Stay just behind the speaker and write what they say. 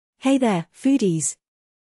Hey there, foodies!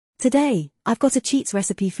 Today, I've got a cheats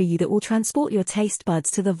recipe for you that will transport your taste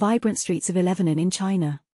buds to the vibrant streets of Lebanon in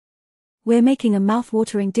China. We're making a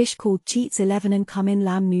mouth-watering dish called Xi'an Cumin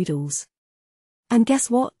lamb noodles. And guess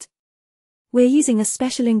what? We're using a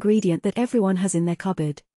special ingredient that everyone has in their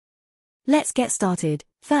cupboard. Let's get started.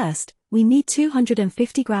 First, we need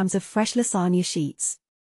 250 grams of fresh lasagne sheets.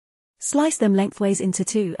 Slice them lengthways into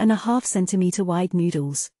 2.5 centimeter wide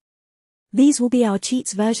noodles. These will be our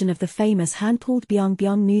cheats version of the famous hand-pulled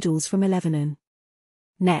byung noodles from Lebanon.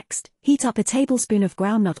 Next, heat up a tablespoon of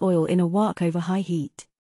groundnut oil in a wok over high heat.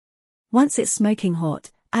 Once it's smoking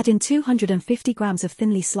hot, add in 250 grams of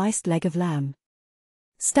thinly sliced leg of lamb.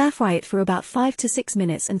 Stir-fry it for about 5 to 6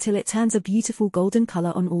 minutes until it turns a beautiful golden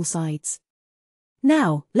color on all sides.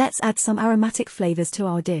 Now, let's add some aromatic flavors to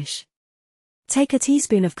our dish. Take a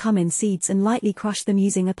teaspoon of cumin seeds and lightly crush them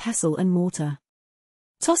using a pestle and mortar.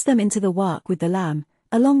 Toss them into the wok with the lamb,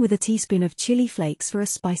 along with a teaspoon of chili flakes for a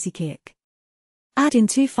spicy kick. Add in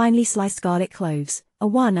 2 finely sliced garlic cloves, a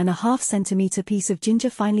 1.5 centimeter piece of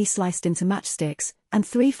ginger finely sliced into matchsticks, and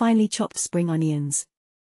 3 finely chopped spring onions.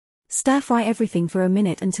 Stir-fry everything for a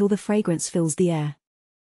minute until the fragrance fills the air.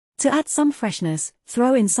 To add some freshness,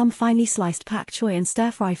 throw in some finely sliced pak choi and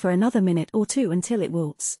stir-fry for another minute or two until it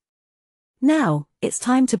wilts. Now, it's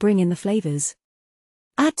time to bring in the flavors.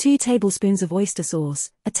 Add 2 tablespoons of oyster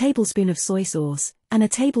sauce, a tablespoon of soy sauce, and a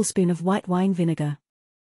tablespoon of white wine vinegar.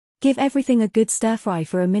 Give everything a good stir-fry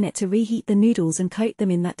for a minute to reheat the noodles and coat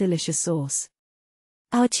them in that delicious sauce.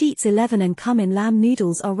 Our Xi'an Cumin lamb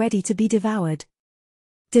noodles are ready to be devoured.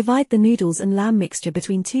 Divide the noodles and lamb mixture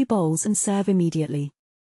between 2 bowls and serve immediately.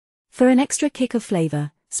 For an extra kick of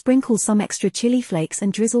flavor, sprinkle some extra chili flakes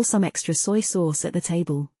and drizzle some extra soy sauce at the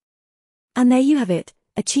table. And there you have it.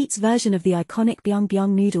 A cheats version of the iconic byung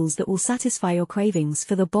noodles that will satisfy your cravings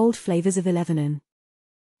for the bold flavors of Lebanon.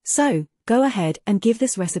 So, go ahead and give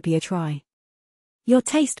this recipe a try. Your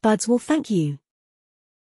taste buds will thank you.